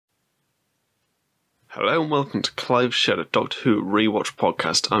Hello and welcome to Clive's Shed, a Doctor Who rewatch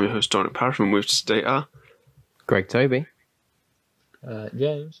podcast. I'm your host, Dominic Parrish, and with us today are... Greg Toby.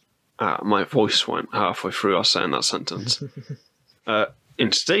 James. My voice went halfway through us saying that sentence. In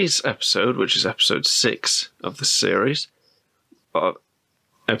today's episode, which is episode 6 of the series,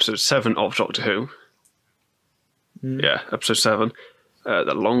 episode 7 of Doctor Who, episode 7,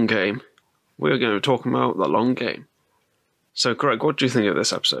 The Long Game, we're going to be talking about The Long Game. So, Greg, what do you think of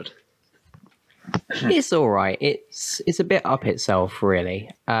this episode? It's all right. It's a bit up itself, really.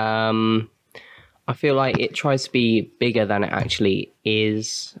 I feel like it tries to be bigger than it actually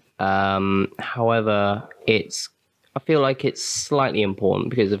is. However, I feel like it's slightly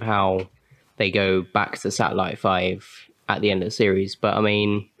important because of how they go back to Satellite 5 at the end of the series. But I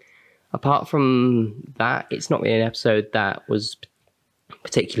mean, apart from that, it's not really an episode that was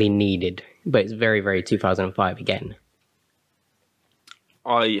particularly needed. But it's very, very 2005 again.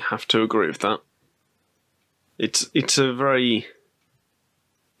 I have to agree with that. It's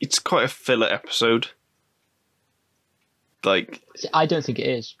quite a filler episode. Like, I don't think it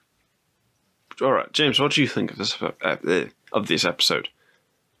is. all right, James, what do you think of this episode?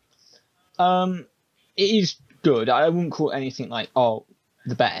 It is good. I wouldn't call it anything like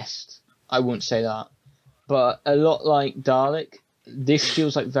the best. I wouldn't say that. But a lot like Dalek, this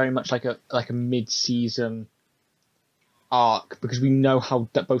feels like very much like a mid-season arc because we know how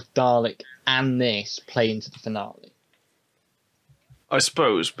both Dalek and this play into the finale. I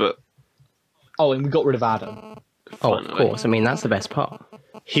suppose, but... Oh, and we got rid of Adam. Oh, of course. I mean, that's the best part.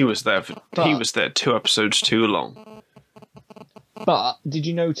 He was there 2 episodes too long. But did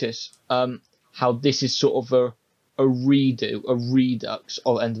you notice how this is sort of a redux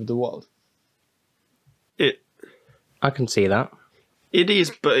of End of the World? I can see that. It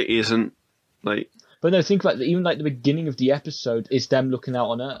is, but it isn't. Like... But no, think about it. Even like the beginning of the episode is them looking out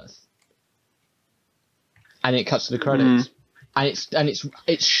on Earth, and it cuts to the credits, and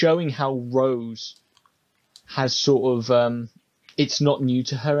it's showing how Rose has sort of it's not new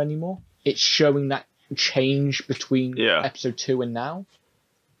to her anymore. It's showing that change between episode 2 and now.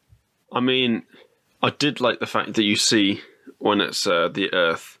 I mean, I did like the fact that you see when it's the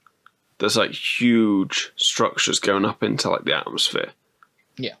Earth, there's like huge structures going up into like the atmosphere.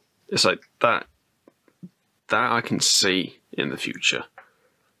 Yeah, it's like that I can see in the future,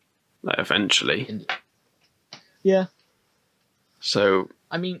 like eventually. Yeah. So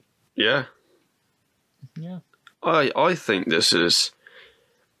I mean, yeah. I think this is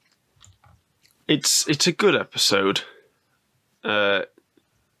it's a good episode.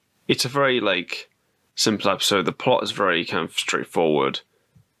 It's a very like simple episode. The plot is very kind of straightforward.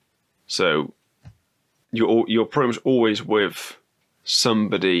 So you're pretty much always with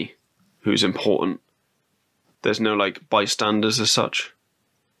somebody who's important. There's no like bystanders as such.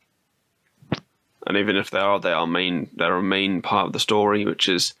 And even if they're a main part of the story, which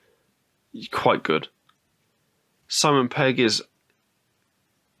is quite good. Simon Pegg is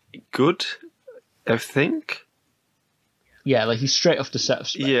good, I think. Yeah, like he's straight off the set of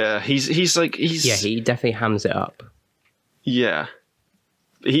Space. Yeah, he's Yeah, he definitely hams it up. Yeah.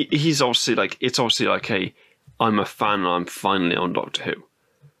 He's obviously like, it's obviously like I'm a fan and I'm finally on Doctor Who.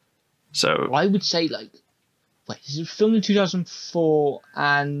 So I would say like, this is filmed in 2004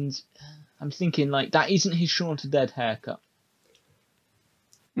 and I'm thinking like that isn't his Shaun of the Dead haircut.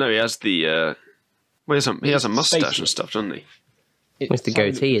 No, he has the he has a mustache and stuff, doesn't he? It's the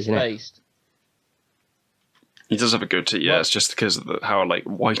goatee, isn't it? He does have a goatee, yeah. It's just because of how like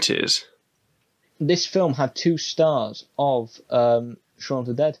white it is. This film had 2 stars of Shaun of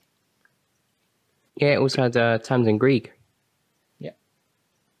the Dead. Yeah, it also had Tamsin Greig. Yeah.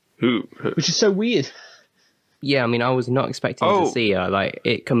 Who? Which is so weird. Yeah, I mean, I was not expecting to see her. Like,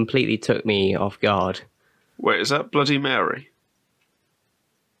 it completely took me off guard. Wait, is that Bloody Mary?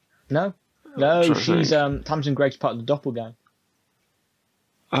 No, she's Tamsin Greig's part of the Doppelgang.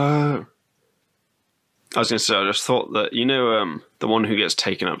 Oh. I was going to say, I just thought that, the one who gets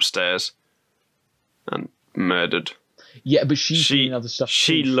taken upstairs and murdered. Yeah, but she's doing other stuff.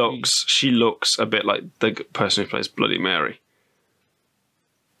 She looks a bit like the person who plays Bloody Mary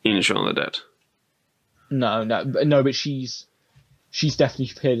in Shaun of the Dead. No, but she's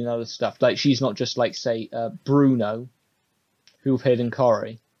definitely appeared in other stuff. Like, she's not just like, say, Bruno, who appeared in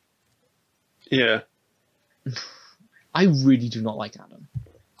Corrie. Yeah. I really do not like Adam.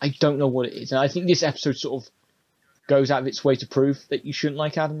 I don't know what it is. And I think this episode sort of goes out of its way to prove that you shouldn't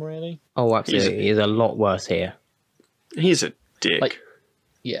like Adam, really. Oh, absolutely. He's a lot worse here. He's a dick. Like,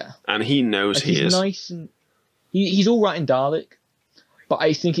 yeah. And he knows like, he is. He's nice and... He's all right in Dalek, but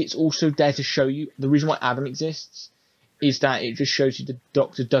I think it's also there to show you the reason why Adam exists is that it just shows you the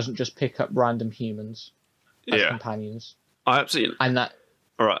Doctor doesn't just pick up random humans as companions. I absolutely. And that.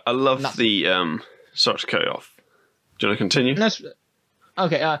 All right, I love the. Sorry to cut you off. Do you want to continue?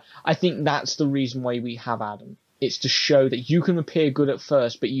 Okay, I think that's the reason why we have Adam. It's to show that you can appear good at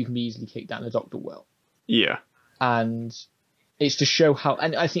first, but you can be easily kicked down. The Doctor will. Yeah. And it's to show how,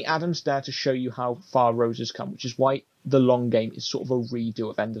 and I think Adam's there to show you how far Rose has come, which is why the long game is sort of a redo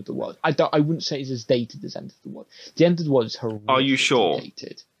of End of the World. I wouldn't say it's as dated as End of the World. The End of the World is horrifically Are you sure?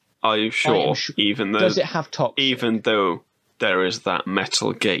 dated. Are you sure? Even though does it have toxic? Even though there is that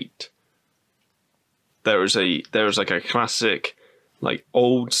metal gate, there is like a classic, like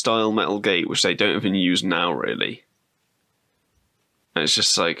old style metal gate which they don't even use now really. And it's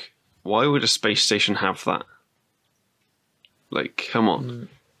just like, why would a space station have that? Like, come on.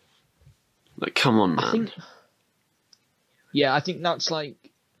 Like, come on, man. I think that's like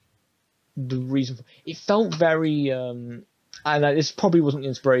the reason for it. Felt very and this probably wasn't the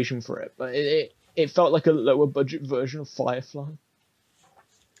inspiration for it, but it felt like a lower budget version of Firefly.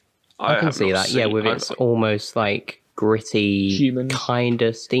 I can see that, with its almost like gritty, humans, kind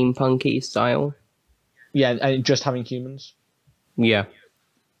of steampunky style. Yeah, and just having humans. Yeah.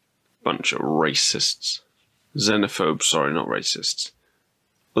 Bunch of racists. Xenophobes, sorry, not racists.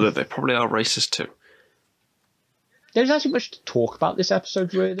 Although they probably are racist too. There's actually much to talk about this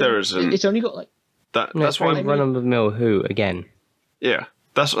episode, really. There isn't. It's only got like... That's why I run of the mill Who, again. Yeah,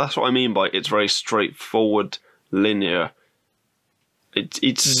 that's what I mean by it's very straightforward, linear.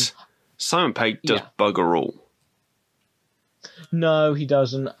 It's... Simon Pegg does bugger all. No, he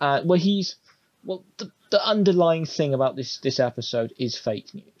doesn't. The underlying thing about this episode is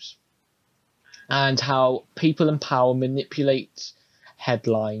fake news. And how people in power manipulate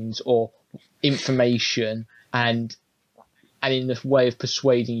headlines or information and in this way of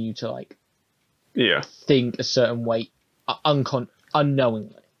persuading you to like think a certain way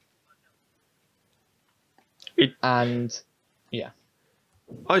unknowingly.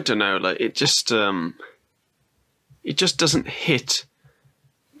 I don't know, like it just doesn't hit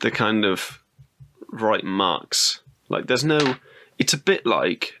the kind of right marks. Like it's a bit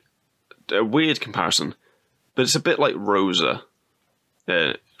like a weird comparison, but it's a bit like Rosa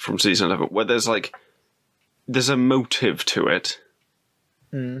from season 11, where there's a motive to it,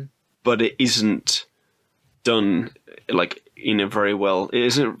 but it isn't done like it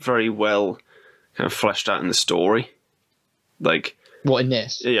isn't very well kind of fleshed out in the story. Like what in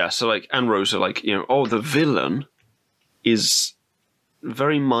this? Yeah, so like and Rosa, like, the villain is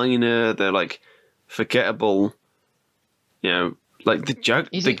very minor. They're like forgettable. Like the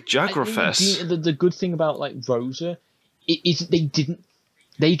Jagrafess. The good thing about like Rosa is they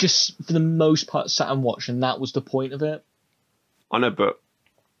just for the most part sat and watched, and that was the point of it. I know, but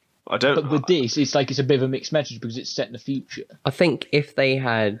I don't. But with this, it's a bit of a mixed message because it's set in the future. I think if they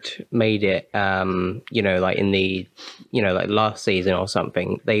had made it, like in the, like last season or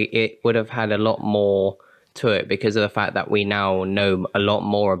something, it would have had a lot more to it because of the fact that we now know a lot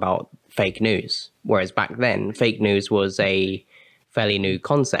more about fake news. Whereas back then, fake news was a fairly new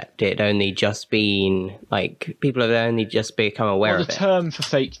concept. It had only just been people had only just become aware of it. The term for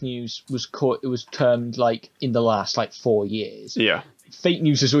fake news was termed like in the last 4 years. Yeah. Fake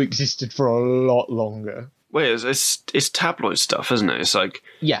news has existed for a lot longer. Well, it's tabloid stuff, isn't it? It's like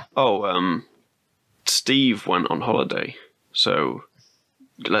Steve went on holiday, so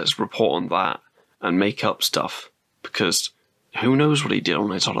let's report on that and make up stuff because who knows what he did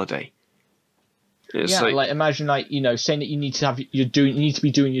on his holiday. It's imagine saying that you need to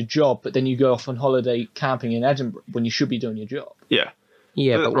be doing your job, but then you go off on holiday camping in Edinburgh when you should be doing your job. Yeah.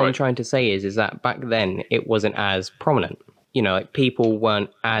 Yeah, but what I'm trying to say is that back then it wasn't as prominent. People weren't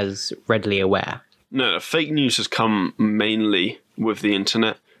as readily aware. No, fake news has come mainly with the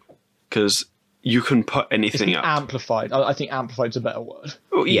internet because you can put anything up. Amplified. I think amplified's a better word.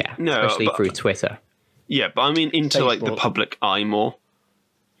 Oh, especially through Twitter. Yeah, but I mean into Facebook. The public eye more.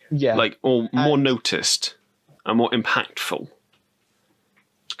 Yeah. More noticed and more impactful.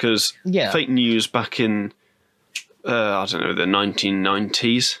 Because fake news back in, I don't know, the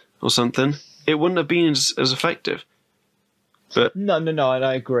 1990s or something, it wouldn't have been as effective. But No, and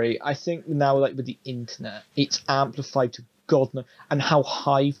I agree. I think now, with the internet, it's amplified to God knows, and how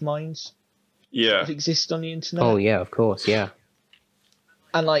hive minds exist on the internet. Oh yeah, of course, yeah.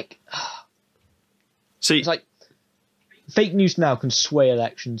 And see, it's fake news now can sway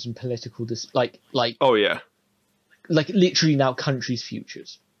elections and political oh yeah, literally now countries'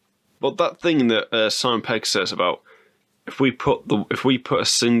 futures. Well, that thing that Simon Pegg says about if we put a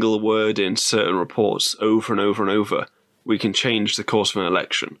single word in certain reports over and over and over, we can change the course of an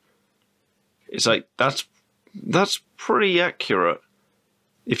election. It's that's that's pretty accurate.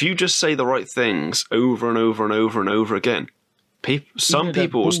 If you just say the right things over and over and over and over again, some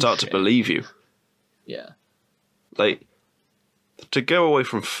people will start to believe you. Yeah. Like, to go away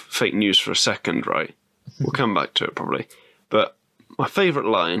from fake news for a second, right? We'll come back to it probably. But my favourite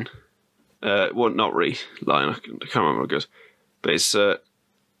line, well, not really line, I can't remember what it goes, but it's, you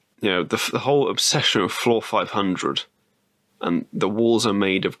know, the whole obsession with Floor 500 and the walls are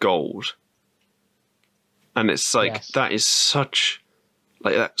made of gold. And it's like, Yes. that is such,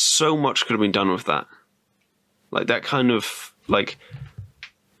 like, that, so much could have been done with that. Like, that kind of, like,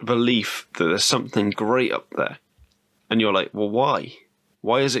 belief that there's something great up there. And you're like, well, why?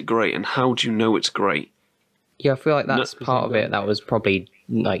 Why is it great? And how do you know it's great? Yeah, I feel like that's part of it that was probably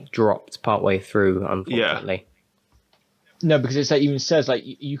like dropped partway through, unfortunately. No, because it's like even says like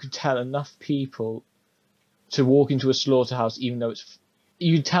you could tell enough people to walk into a slaughterhouse, even though it's.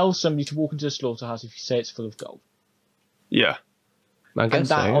 You tell somebody to walk into a slaughterhouse if you say it's full of gold. Yeah. I guess And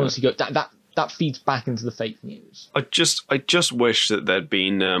that so, yeah. honestly that feeds back into the fake news. I just wish that there'd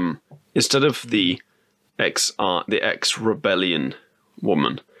been instead of the ex rebellion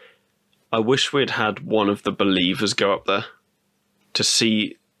woman, I wish we'd had one of the believers go up there to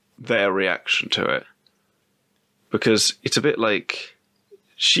see their reaction to it, because it's a bit like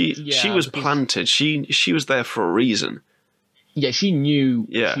she was planted. She was there for a reason. Yeah, she knew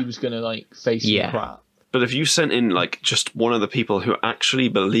Yeah. she was gonna like face some crap. But if you sent in like just one of the people who actually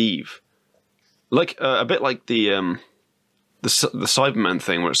believe, like a bit like the Cybermen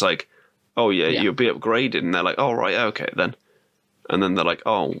thing, where it's like, oh yeah, you'll be upgraded, and they're like, oh right, okay then, and then they're like,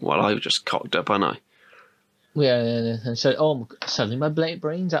 oh well, I just cocked up, aren't I? Yeah, and so suddenly my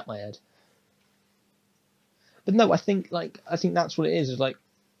brain's at my head. But no, I think that's what it is. Is like,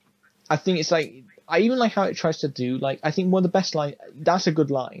 I think it's like I even like how it tries to do. Like, I think one of the best line. That's a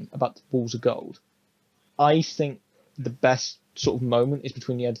good line about the balls of gold. I think the best sort of moment is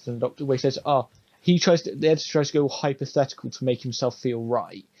between the editor and the Doctor, where he says, "Oh, the editor tries to go hypothetical to make himself feel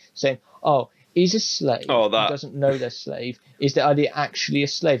right, saying, oh, is a slave who doesn't know they're slave, are they actually a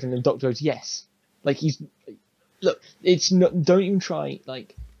slave?" And the Doctor goes, yes. Like it's not. Don't even try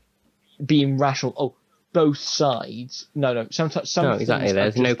like being rational. Oh, both sides. No. Sometimes No, exactly.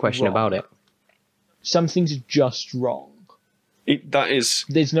 There's no question about it. Some things are just wrong.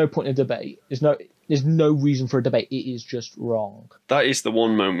 There's no point in debate. There's no reason for a debate. It is just wrong. That is the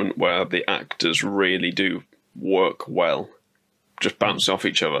one moment where the actors really do work well, just bounce off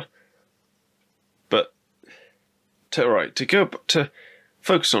each other. But to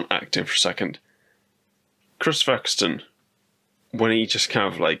focus on acting for a second, Christopher Eccleston, when he just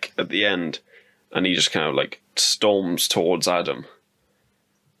kind of like at the end, and he just kind of like storms towards Adam.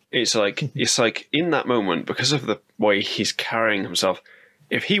 It's like in that moment, because of the way he's carrying himself,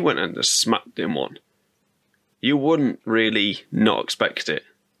 if he went and just smacked him one, you wouldn't really not expect it.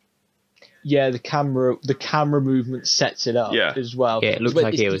 Yeah, the camera movement sets it up as well. Yeah, it looks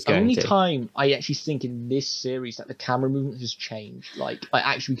like it was going to. It's the only time I actually think in this series that the camera movement has changed. Like, I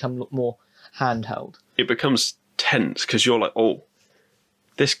actually become more handheld. It becomes tense because you're like, oh,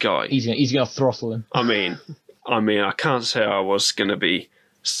 this guy. He's gonna throttle him. I mean, I can't say I was gonna be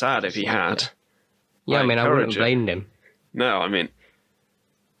sad if he had. Yeah, I wouldn't have blamed him. No, I mean,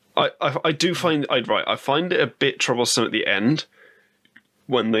 I do find I find it a bit troublesome at the end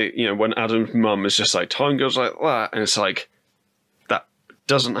when when Adam's mum is just like, time goes like that, and it's like that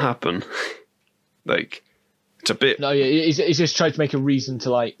doesn't happen. Like, it's a bit. No, yeah, he's just trying to make a reason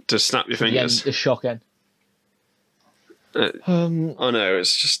to snap your fingers. The shock end. I know,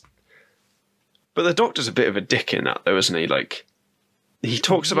 it's just. But the Doctor's a bit of a dick in that, though, isn't he? Like, he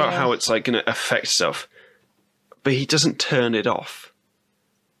talks about how it's like going to affect stuff, but he doesn't turn it off.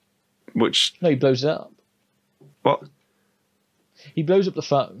 Which no, he blows it up. What? He blows up the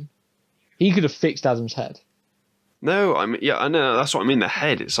phone. He could have fixed Adam's head. No, I mean, yeah, I know. That's what I mean. The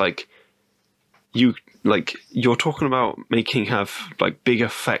head. It's like you're talking about have like big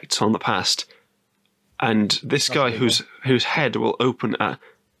effects on the past, and this guy whose head will open at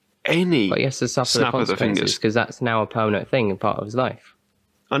any but he has to suffer snap the of the fingers, because that's now a permanent thing and part of his life.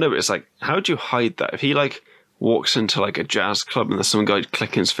 I know, but it's like, how do you hide that? If he like walks into like a jazz club and there's some guy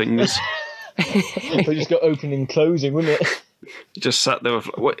clicking his fingers, it would just go opening and closing, wouldn't it? He just sat there with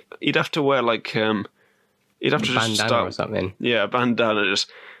what he'd have to wear like he'd have to just start or something. Yeah, a bandana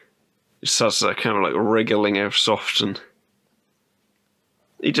just starts kind of like wriggling out soft, and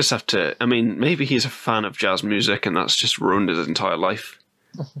he just have to. I mean, maybe he's a fan of jazz music, and that's just ruined his entire life.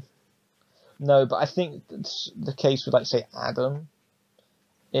 No, but I think that's the case with, like, say, Adam.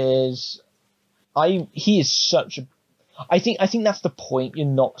 He is such a. I think that's the point. You're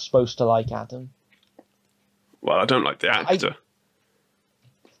not supposed to like Adam. Well, I don't like the actor.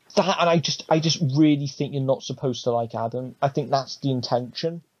 That, and I just really think you're not supposed to like Adam. I think that's the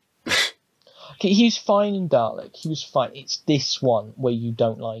intention. Okay, he was fine in Dalek. He was fine. It's this one where you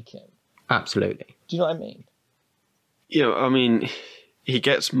don't like him. Absolutely. Do you know what I mean? Yeah, I mean, he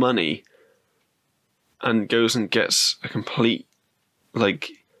gets money and goes and gets a complete, like,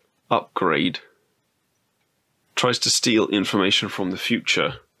 upgrade. Tries to steal information from the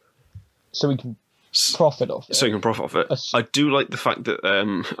future. So we can profit off it. So you can profit off it. I do like the fact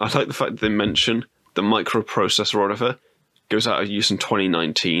that they mention the microprocessor or whatever goes out of use in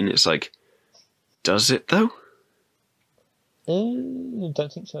 2019. It's like, does it though? I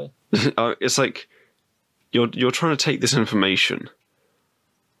don't think so. It's like you're trying to take this information.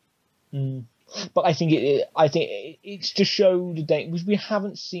 But I think it's to show the date, because we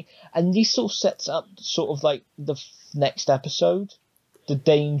haven't seen, and this sort of sets up sort of like the next episode, the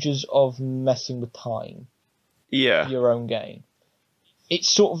dangers of messing with time. Yeah. Your own game. It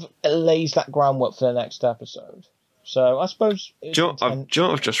sort of lays that groundwork for the next episode. So I suppose. Do you know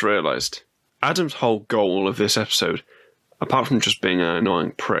what I've just realised? Adam's whole goal of this episode, apart from just being an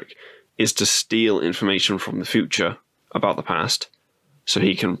annoying prick, is to steal information from the future about the past so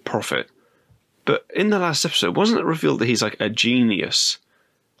he can profit. But in the last episode, wasn't it revealed that he's like a genius?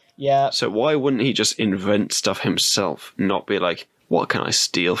 Yeah. So why wouldn't he just invent stuff himself, not be like, what can I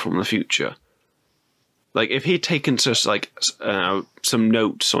steal from the future? Like, if he'd taken just like some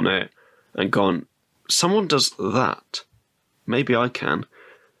notes on it and gone, someone does that, maybe I can.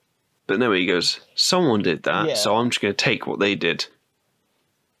 But no, he goes, someone did that, so I'm just going to take what they did.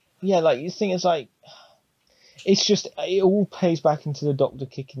 Yeah, like, the thing is, like, it's just, it all plays back into the Doctor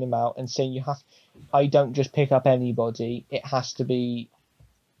kicking him out and saying I don't just pick up anybody, it has to be...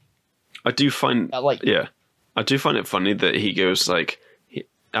 I do find it funny that he goes, like,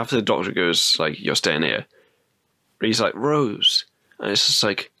 after the Doctor goes, like, you're staying here, he's like, Rose. And it's just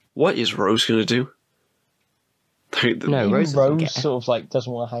like, what is Rose going to do? No, Rose sort of, like,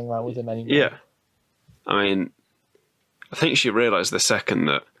 doesn't want to hang around with him anymore. Yeah. I mean, I think she realised the second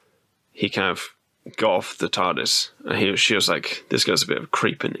that he kind of got off the TARDIS, and she was like, this guy's a bit of a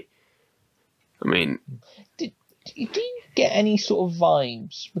creep, isn't he? I mean... Do you get any sort of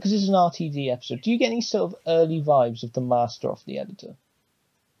vibes, because this is an RTD episode, do you get any sort of early vibes of the Master off the editor?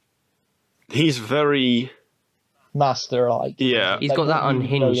 He's very... Master-like. Yeah. He's got that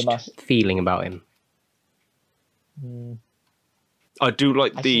unhinged feeling about him. I do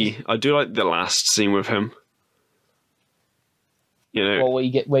like the last scene with him. You know, well,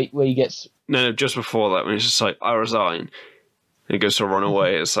 where he gets... No, just before that, when he's just like, I resign. And he goes to run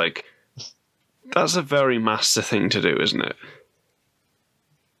away. It's like, that's a very Master thing to do, isn't it?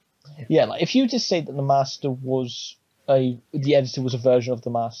 Yeah, like, if you just say that the Master was the editor was a version of the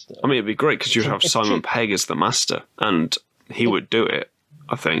Master. I mean, it'd be great because you'd have Simon Pegg as the Master, and he would do it,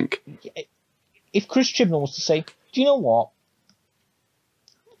 I think. If Chris Chibnall was to say, do you know what?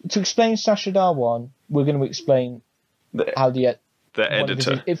 To explain Sacha Dhawan, we're going to explain how the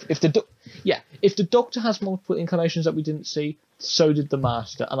editor. If the Doctor has multiple incarnations that we didn't see, so did the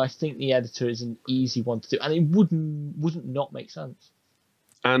Master, and I think the editor is an easy one to do, and it wouldn't not make sense.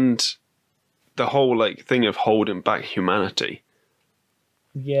 And the whole like thing of holding back humanity.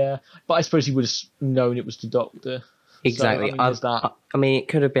 Yeah, but I suppose he would have known it was the Doctor. Exactly. So, I mean, it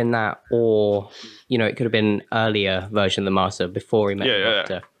could have been that, or it could have been earlier version of the Master before he met the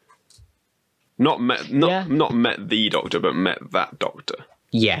Doctor. Not met the Doctor, but met that Doctor.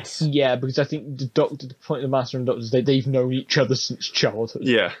 Yes. Yeah, because I think the Doctor, the point of the Master and Doctor is they've known each other since childhood.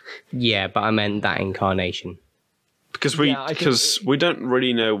 Yeah. Yeah, but I meant that incarnation. Because we don't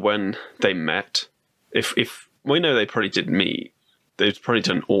really know when they met. If we know they probably did meet, they've probably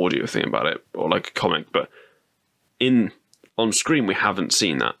done an audio thing about it or like a comic, but on screen we haven't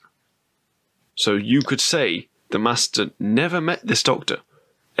seen that. So you could say the Master never met this Doctor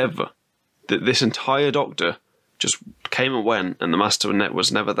ever. That this entire Doctor just came and went, and the Master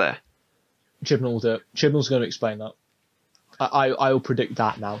was never there. Chibnall will do it. Chibnall's going to explain that. I'll predict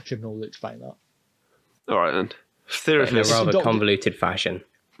that now. Chibnall will explain that. All right then. In a rather convoluted fashion.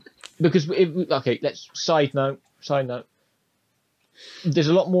 Because let's side note. There's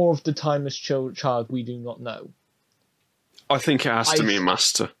a lot more of the timeless child we do not know. I think it has to be a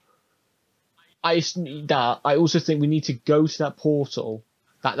Master. I also think we need to go to that portal.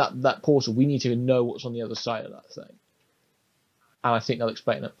 That portal. We need to know what's on the other side of that thing. And I think they'll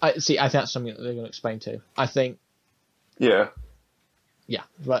explain it. I think that's something that they're going to explain too. I think. Yeah. Yeah.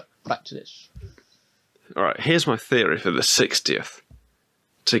 Right. Back to this. All right. Here's my theory for the 60th.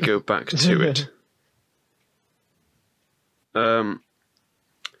 To go back to it.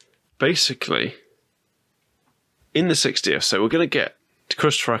 Basically, in the 60th, so we're going to get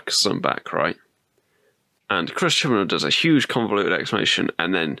Christopher Eccleston back, right? And Chris Chibnall does a huge convoluted explanation,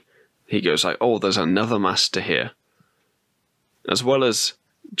 and then he goes like, oh, there's another master here. As well as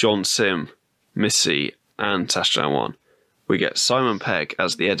John Sim, Missy, and Sacha Dhawan, we get Simon Pegg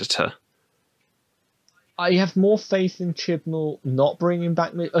as the editor. I have more faith in Chibnall not bringing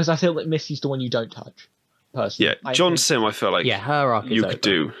back, because I feel like Missy's the one you don't touch, personally. Yeah, John Sim, I feel like her arc is you over. could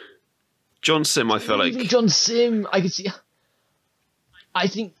do. John Sim, I feel like... Even John Sim, I could see... I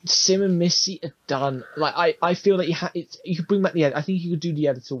think Sim and Missy are done. Like, I feel that you could bring back the editor. I think you could do the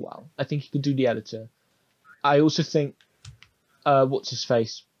editor well. I think you could do the editor. I also think... what's his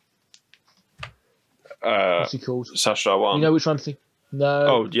face? What's he called? Sacha Dhawan. You know which one I'm thinking? No.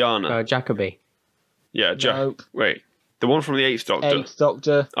 Oh, Yana. Jacoby. Yeah, Nope. Wait, the one from the Eighth Doctor. Eighth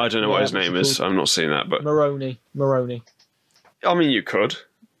Doctor. I don't know what his name is. I'm not seeing that, but Maroney. I mean, you could.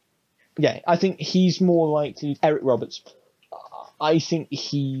 Yeah, I think he's more likely. Eric Roberts. I think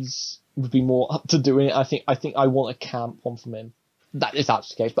would be more up to doing it. I think I want a camp one from him. If that's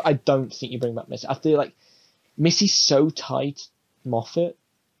the case, but I don't think you bring back Missy. I feel like Missy's so tied to Moffat.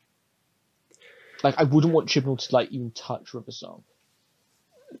 Like, I wouldn't want Chibnall to like even touch River Song.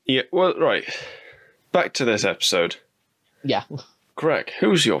 Yeah. Well, right. Back to this episode. Yeah. Greg,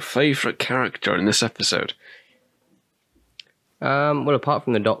 who's your favourite character in this episode? Well, apart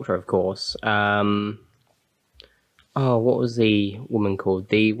from the Doctor, of course. What was the woman called?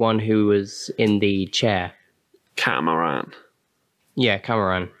 The one who was in the chair. Catamaran. Yeah,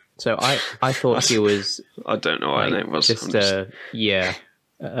 Cameron. So I thought she was... I don't know what her name was. Yeah.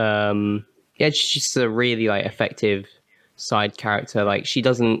 She's just a really effective side character. Like, she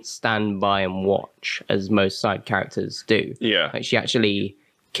doesn't stand by and watch as most side characters do. Yeah. Like, she actually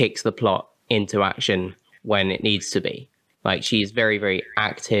kicks the plot into action when it needs to be. Like, she's very, very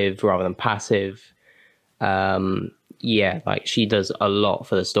active rather than passive. She does a lot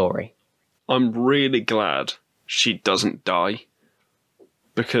for the story. I'm really glad she doesn't die,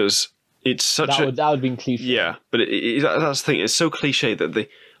 because it's such that would have been cliche. Yeah, but that's the thing. It's so cliche that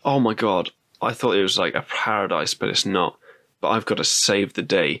oh my god, I thought it was like a paradise, but it's not. But I've got to save the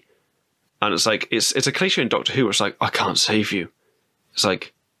day, and it's like it's a cliche in Doctor Who. Where it's like, I can't save you. It's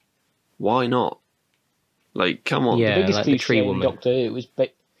like, why not? Like, come on. Yeah, the biggest like the cliche tree in woman. Doctor Who was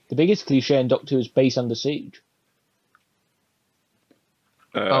the biggest cliche in Doctor Who is base under siege.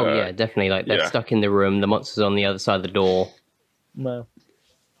 Definitely. Like, they're stuck in the room. The monster's on the other side of the door. No,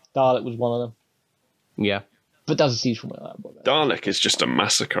 Dalek was one of them. Yeah. But that's a siege from that. Dalek is just a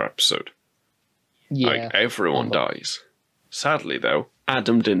massacre episode. Yeah. Like, everyone dies. Sadly, though,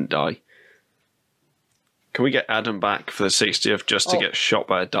 Adam didn't die. Can we get Adam back for the 60th just to get shot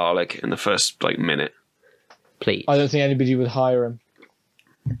by a Dalek in the first minute? Please. I don't think anybody would hire him.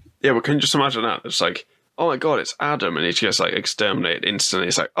 Yeah, but can you just imagine that? It's like, oh my god, it's Adam, and he gets exterminated instantly.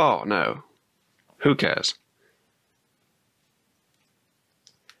 It's like, oh no, who cares?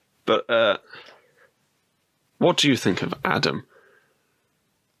 But what do you think of Adam?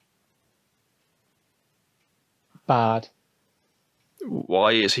 Bad.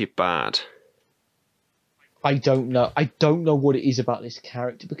 Why is he bad? I don't know. I don't know what it is about this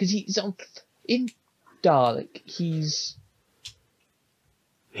character, because he's in Dalek. He's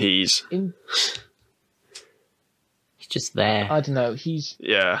just there. I don't know. He's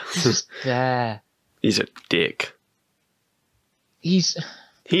just there. He's a dick. He's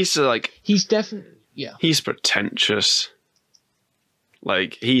definitely He's pretentious.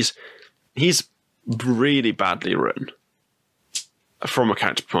 Like, he's really badly written. From a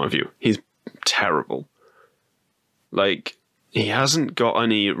character point of view, he's terrible. Like, he hasn't got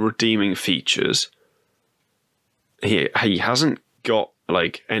any redeeming features. He hasn't got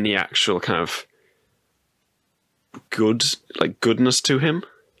any actual kind of goodness to him.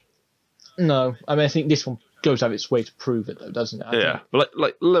 No, I mean, I think this one goes out of its way to prove it, though, doesn't it? Yeah, but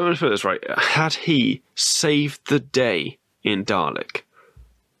let me put this right. Had he saved the day in Dalek,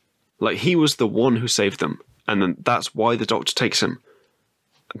 he was the one who saved them, and then that's why the Doctor takes him.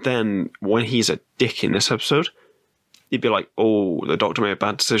 Then when he's a dick in this episode, you'd be like, oh, the Doctor made a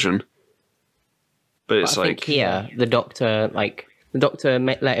bad decision. But it's I think here, the Doctor let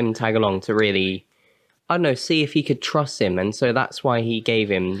him tag along to really, I don't know, see if he could trust him. And so that's why he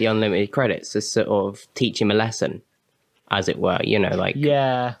gave him the unlimited credits to sort of teach him a lesson, as it were,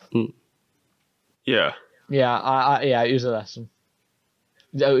 Yeah. Yeah. Yeah, it was a lesson.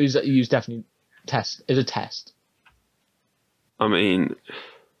 It was definitely test. It's a test. I mean,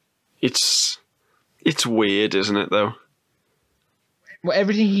 it's weird, isn't it, though? Well,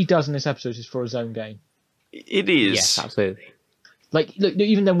 everything he does in this episode is for his own gain. It is. Yes, absolutely. Look,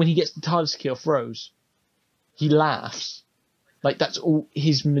 even then when he gets the TARDIS key off Rose, He laughs. Like that's all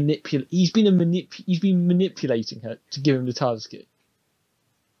his He's been manipulating her to give him the TARDIS key.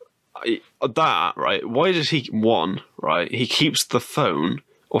 That, right? Why does he... One, right? He keeps the phone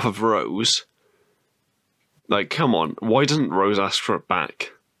off of Rose. Like, come on. Why doesn't Rose ask for it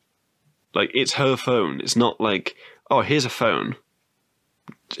back? Like, it's her phone. It's not like, oh, here's a phone.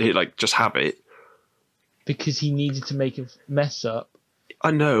 Like, just have it. Because he needed to make a mess up.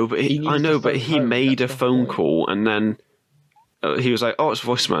 I know, but he made a phone call and then he was like, oh, it's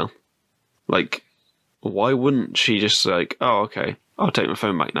voicemail. Like, why wouldn't she just like, oh, okay, I'll take my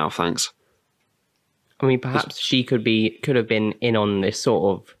phone back now, thanks. I mean, perhaps she could have been in on this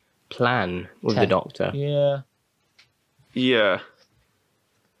sort of plan with the Doctor. Yeah. Yeah.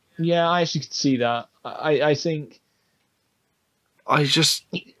 Yeah, I actually could see that. I think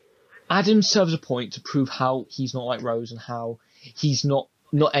Adam serves a point to prove how he's not like Rose and how he's not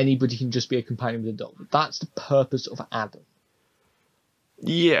anybody can just be a companion with the Doctor. That's the purpose of Adam.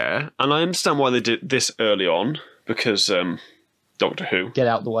 Yeah, and I understand why they did this early on, because Doctor Who... Get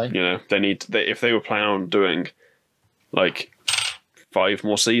out the way. You know, if they were planning on doing, like, 5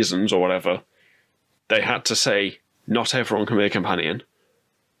 more seasons or whatever, they had to say, not everyone can be a companion.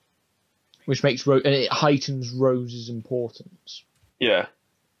 Which makes and it heightens Rose's importance. Yeah.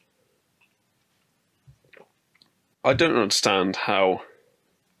 I don't understand how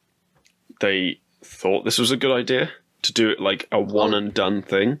they thought this was a good idea to do it like a one and done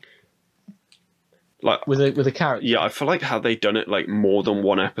thing. Like with a character. Yeah, I feel like how they done it like more than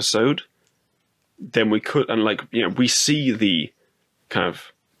one episode, then we could, and like, you know, we see the kind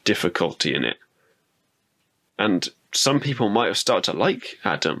of difficulty in it. And some people might have started to like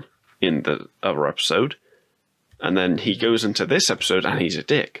Adam in the other episode, and then he goes into this episode and he's a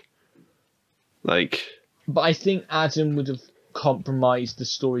dick. Like, but I think Adam would have compromised the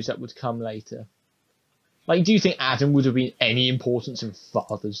stories that would come later. Like, do you think Adam would have been any importance in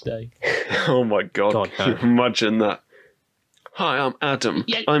Father's Day? Oh my God, no. Imagine that. Hi, I'm Adam.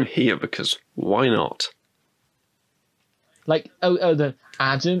 Yeah. I'm here because why not? Like, the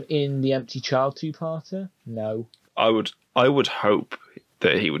Adam in the Empty Child 2-parter? No. I would hope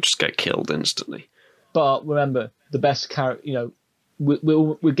that he would just get killed instantly. But remember, the best character, you know,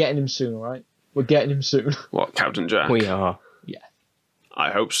 we're getting him soon, all right? We're getting him soon. What, Captain Jack? We are. Yeah. I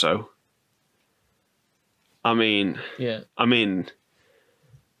hope so. I mean, Well,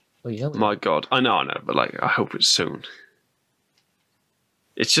 yeah. my God, I know, but like, I hope it's soon.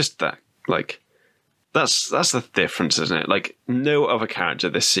 It's just that, like, that's the difference, isn't it? Like, no other character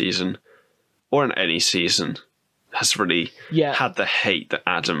this season, or in any season, has really had the hate that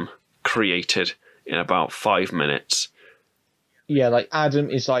Adam created in about 5 minutes. Yeah, like, Adam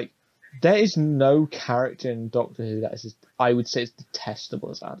is like, there is no character in Doctor Who that is, I would say, as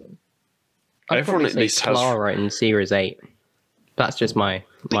detestable as Adam. Everyone at least has Clara in Series 8. That's just my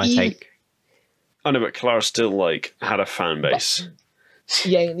take. I know, but Clara still like had a fan base.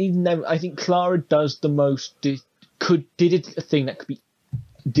 Yeah, and even then, I think Clara does the most. Did a thing that could be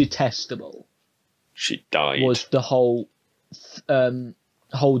detestable. She died. Was the whole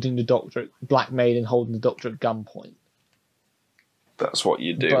holding the Doctor, blackmailing, holding the Doctor at gunpoint. That's what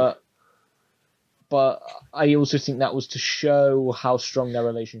you do. But I also think that was to show how strong their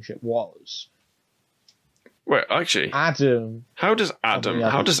relationship was. Wait, actually, Adam. How does Adam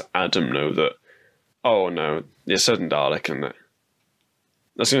know that? Oh no, you're sudden Dalek, and that.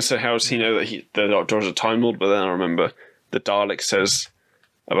 I was going to say, how does he know that the Doctor is a Time Lord? But then I remember the Dalek says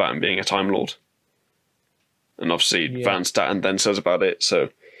about him being a Time Lord, and obviously Van Staten then says about it. So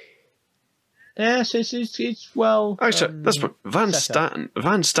yes, it's well. Actually, that's what Van Staten.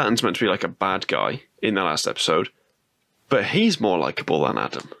 Van Statten's meant to be like a bad guy in the last episode, but he's more likable than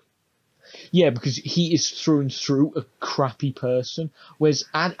Adam. Yeah, because he is through and through a crappy person, whereas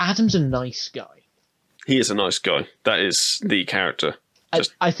Adam's a nice guy. He is a nice guy. That is the character.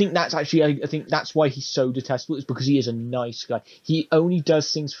 I think that's actually. I think that's why he's so detestable. Is because he is a nice guy. He only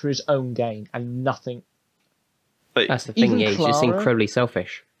does things for his own gain and nothing. That's the thing. He's just incredibly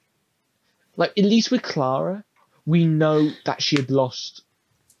selfish. Like, at least with Clara, we know that she had lost.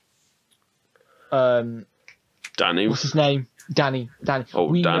 Danny. What's his name? Danny. Oh,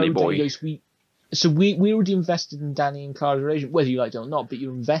 we Danny boy. So we already invested in Danny and Clara's relationship, whether you liked it or not, but you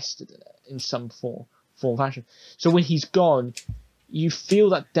invested in it in some form fashion. So when he's gone, you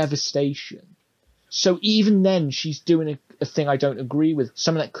feel that devastation. So even then, she's doing a thing I don't agree with,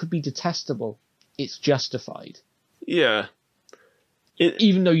 something that could be detestable. It's justified. Yeah.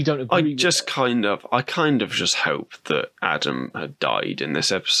 Even though you don't agree with it. I kind of just hope that Adam had died in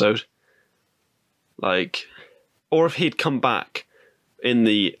this episode. Like, or if he'd come back in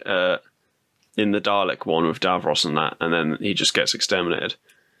the in the Dalek one with Davros and that, and then he just gets exterminated.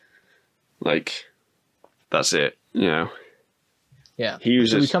 Like, that's it, you know. Yeah. He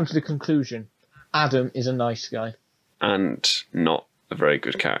uses So we come to the conclusion. Adam is a nice guy. and not a very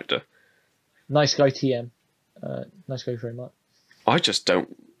good character. Nice guy TM. Nice guy very much. I just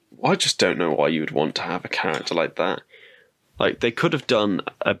don't know why you would want to have a character like that. Like, they could have done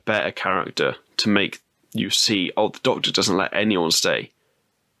a better character to make you see, oh, the Doctor doesn't let anyone stay.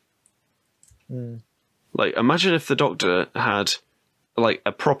 Like, imagine if the Doctor had, like,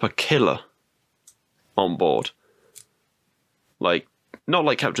 a proper killer on board. Like, not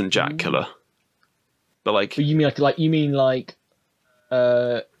like Captain Jack Killer, but like... But you mean like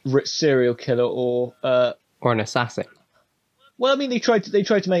serial killer or Or an assassin. well, I mean they tried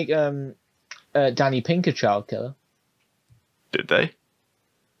to make Danny Pink a child killer. Did they?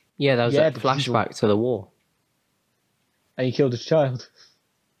 Yeah, there was Yeah, a flashback to the war. And he killed his child.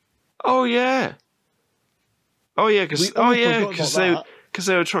 Oh, yeah. Oh, yeah, because We all forgot about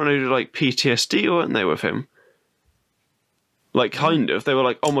they were trying to do, like, PTSD, weren't they, with him? Like, kind of. They were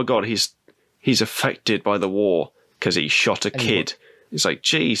like, oh, my God, he's affected by the war because he shot a kid. It's like,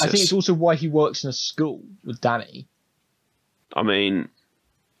 Jesus. I think it's also why he works in a school with Danny. I mean,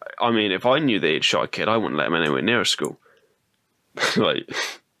 if I knew they had shot a kid, I wouldn't let him anywhere near a school. Like,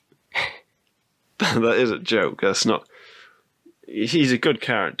 that is a joke. That's not... He's a good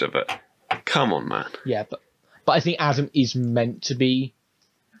character, but come on, man. Yeah, but I think Adam is meant to be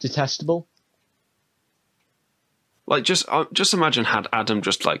detestable. Like, just imagine had Adam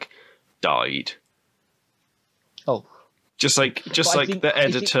just, like, died. Oh. Just like the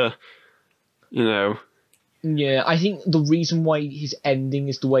editor, you know. Yeah, I think the reason why his ending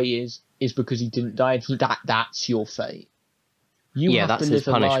is the way it is because he didn't die. That's your fate. You have that's to his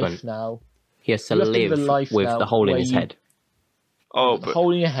live a life punishment. now. He has to You have to live live a life with now the hole in where his you- head. Oh, The but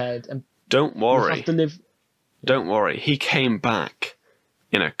hole in your head, and don't you worry. have to live. Don't worry. He came back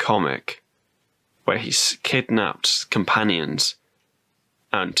in a comic where he's kidnapped companions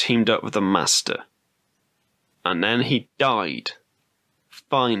and teamed up with the Master. And then he died.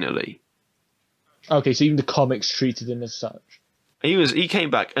 Finally. Okay, so even the comics treated him as such. He came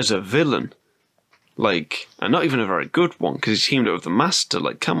back as a villain. Like, and not even a very good one, because he teamed up with the Master.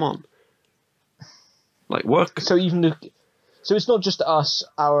 Like, come on. Like, work. So it's not just us,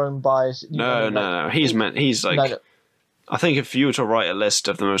 our own bias. No. He's like... No. I think if you were to write a list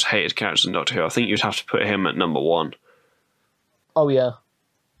of the most hated characters in Doctor Who, I think you'd have to put him at number 1. Oh yeah.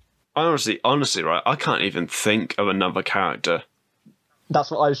 Honestly, right, I can't even think of another character. That's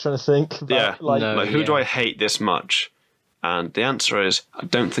what I was trying to think. About, Yeah, No. who do yeah. I hate this much? And the answer is, I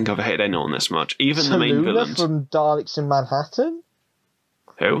don't think I've hated anyone this much. Even the main Tallulah villains. from Daleks in Manhattan,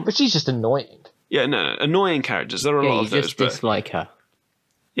 Who? but she's just annoying. Yeah, no, annoying characters. There are a Yeah, lot you of those, just but dislike her.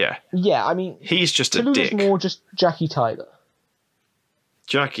 yeah, Yeah, I mean, he's just a Tallulah's dick. more just Jackie Tyler.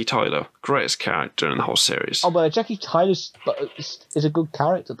 Jackie Tyler, greatest character in the whole series. Oh, but Jackie Tyler is a good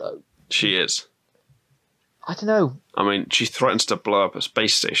character though. She is. I don't know. I mean, she threatens to blow up a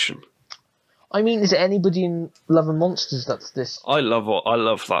space station. I mean, is there anybody in Love and Monsters that's this? I love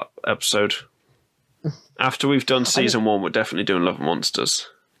that episode. After we've done season 1, we're definitely doing Love and Monsters.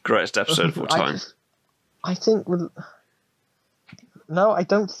 Greatest episode of all time. I think. No, I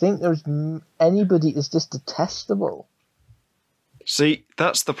don't think there's anybody that's this detestable. See,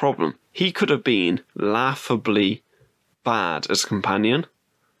 that's the problem. He could have been laughably bad as a companion.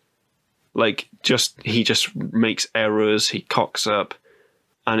 Like, he just makes errors, he cocks up,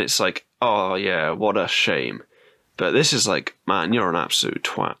 and it's like, oh yeah, what a shame. But this is like, man, you're an absolute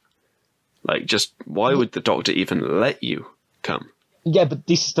twat. Like, just, why would the Doctor even let you come? Yeah, but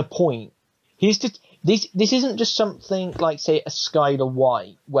this is the point. He's just this isn't just something like, say, a Skylar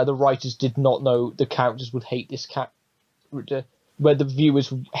White, where the writers did not know the characters would hate this character, where the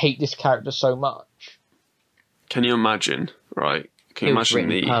viewers would hate this character so much. Can you imagine, right? Can you It was imagine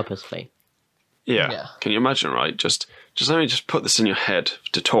written the... purposely. Yeah. Can you imagine, right? Just let me just put this in your head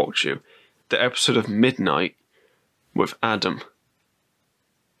to talk to you. The episode of Midnight with Adam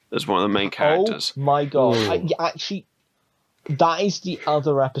as one of the main characters. Oh my god! Ooh. Actually, that is the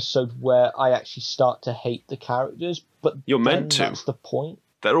other episode where I actually start to hate the characters. But You're meant to. That's the point.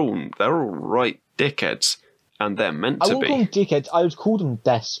 They're all right dickheads, and they're meant I to wouldn't call be. them dickheads. I would call them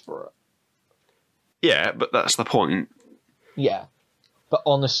desperate. Yeah, but that's the point. Yeah, but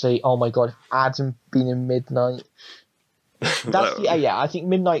honestly, oh my god, if Adam being in Midnight. That's I think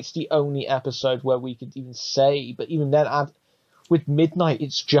Midnight's the only episode where we could even say, but even then, with Midnight,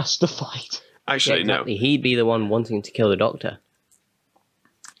 it's justified. Yeah, Actually, exactly. He'd be the one wanting to kill the Doctor. no.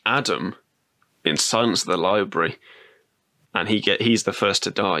 Adam in Silence of the Library, and he's the first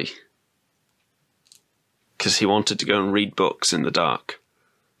to die. because he wanted to go and read books in the dark,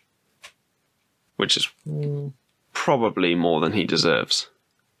 which is probably more than he deserves.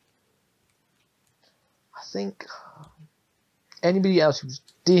 I think anybody else who's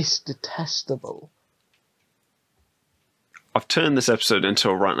this detestable. I've turned this episode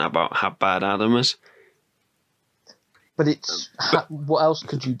into a rant about how bad Adam is. But it's what else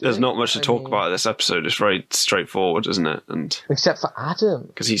could you do? There's not much to talk about in this episode. It's very straightforward, isn't it? And except for Adam,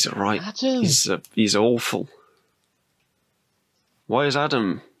 because he's right, Adam. He's awful. Why is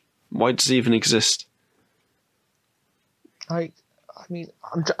Adam? Why does he even exist? I mean,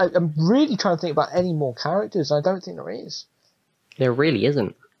 I'm really trying to think about any more characters. I don't think there is. There really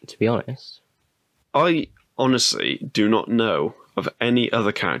isn't, to be honest. I honestly do not know of any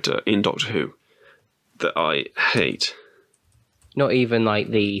other character in Doctor Who that I hate. Not even like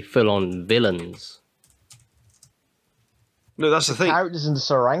the full-on villains. No, that's the thing. Characters in the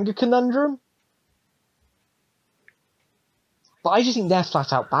Saranga conundrum. But I just think they're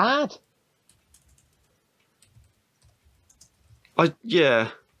flat out bad.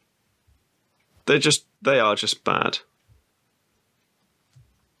 Yeah. They are just bad.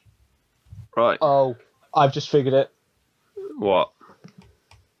 Right. Oh, I've just figured it. What?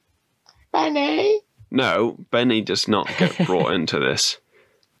 Benny! No, Benny does not get brought into this.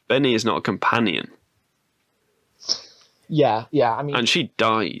 Benny is not a companion. Yeah, I mean... And she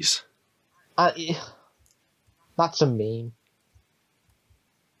dies. That's a meme.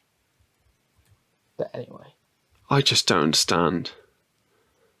 But anyway. I just don't understand.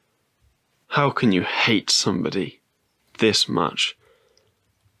 How can you hate somebody this much?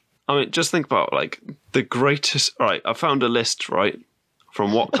 I mean, just think about, like, the greatest... Right, I found a list, right,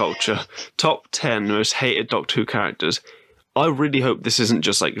 from What Culture. Top 10 most hated Doctor Who characters. I really hope this isn't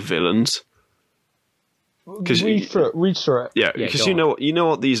just, like, villains. Read through it. Yeah, because you know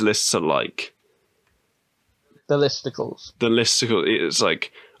what these lists are like. The listicles. It's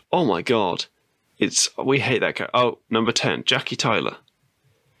like, oh my god, we hate that character. Oh, number 10, Jackie Tyler.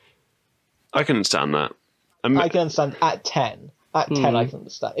 I can understand that. I can understand at 10. At 10, I can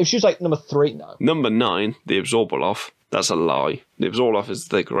understand. If she was like number 3, no. Number 9, the Absorbaloff. That's a lie. The Absorbaloff is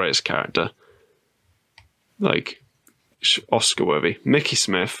the greatest character. Like, Oscar worthy. Mickey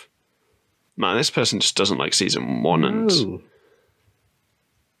Smith. Man, this person just doesn't like season 1 and...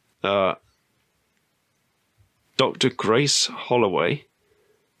 Dr. Grace Holloway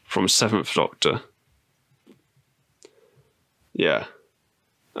from 7th Doctor. Yeah.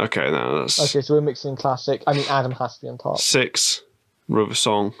 Okay, now that's... Okay, so we're mixing classic. I mean, Adam has to be on top. 6, River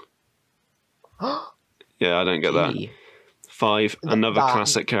Song. Yeah, I don't get that. 5, another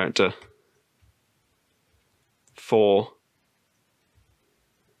classic character. 4,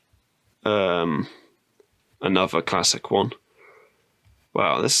 another classic one.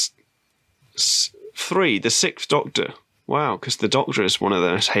 Wow, this... 3, the 6th Doctor. Wow, because the Doctor is one of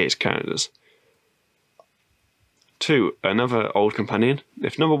their hated characters. 2, another old companion.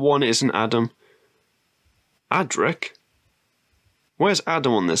 If number 1 isn't Adam, Adric? Where's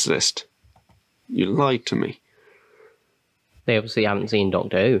Adam on this list? You lied to me. They obviously haven't seen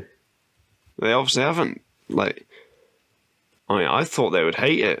Doctor Who. They obviously haven't. Like, I mean, I thought they would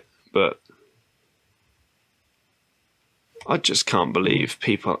hate it, but I just can't believe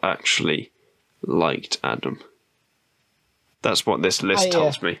people actually liked Adam. That's what this list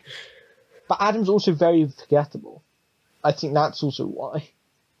tells me. But Adam's also very forgettable. I think that's also why.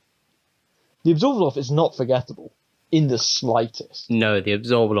 The Absorbaloff is not forgettable in the slightest. No, the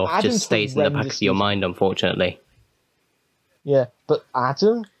Absorbaloff just stays in the back of your mind, unfortunately. Yeah, but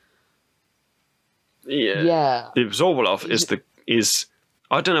Adam? Yeah. The Absorbaloff is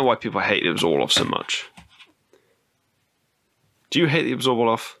I don't know why people hate the Absorbaloff so much. Do you hate the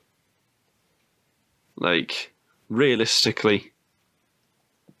Absorbaloff? Like, realistically?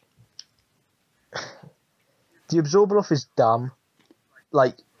 The Absorbaloff is dumb.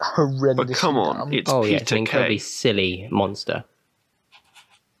 Like, horrendously But come on, dumb. it's It's Peter an incredibly silly monster.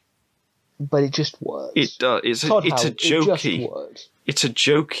 But it just works. It does. It's a jokey. It's a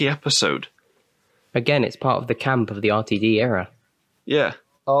jokey episode. Again, it's part of the camp of the RTD era. Yeah.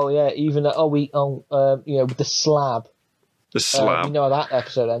 Oh yeah, even with the slab. The slab. You know how that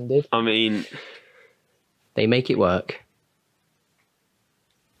episode ended. I mean, they make it work.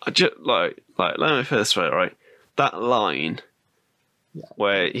 I just let me put this right. That line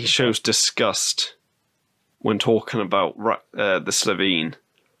where he shows disgust when talking about the Slitheen,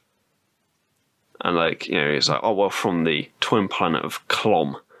 and he's like, oh well, from the twin planet of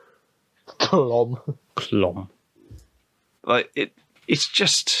Clom. Clom. Like it's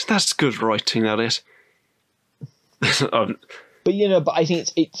just that's good writing. That is. But I think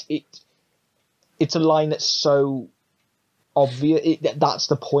it's a line that's so obvious. That's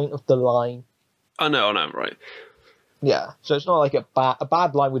the point of the line. I know, right. Yeah, so it's not like a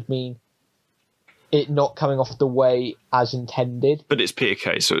bad line would mean it not coming off the way as intended. But it's Peter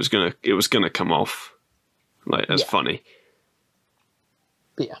Kay, so it was gonna come off like as funny.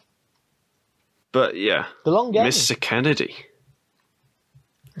 But yeah, the long game, Mr. Kennedy.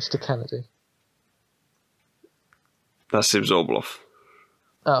 Mr. Kennedy. That's Sim Zorbloff.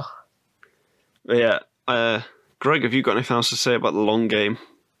 Oh, but yeah. Greg, have you got anything else to say about the long game?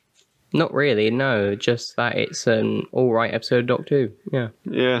 Not really, no. Just that it's an all right episode of Doctor Who. Yeah.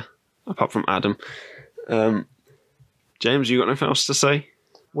 Yeah. Apart from Adam. James, you got anything else to say?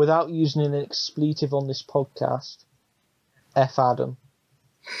 Without using an expletive on this podcast, F Adam.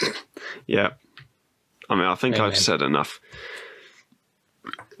 Yeah. I mean, I think I've said enough.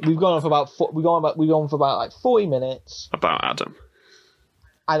 We've gone for about like 40 minutes about Adam.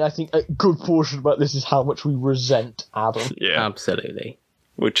 And I think a good portion about this is how much we resent Adam. Yeah. Absolutely.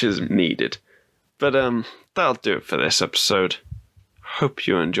 Which is needed. But that'll do it for this episode. Hope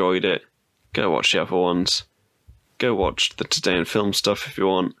you enjoyed it. Go watch the other ones. Go watch the Today in Film stuff if you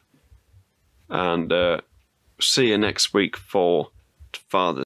want. And see you next week for Father's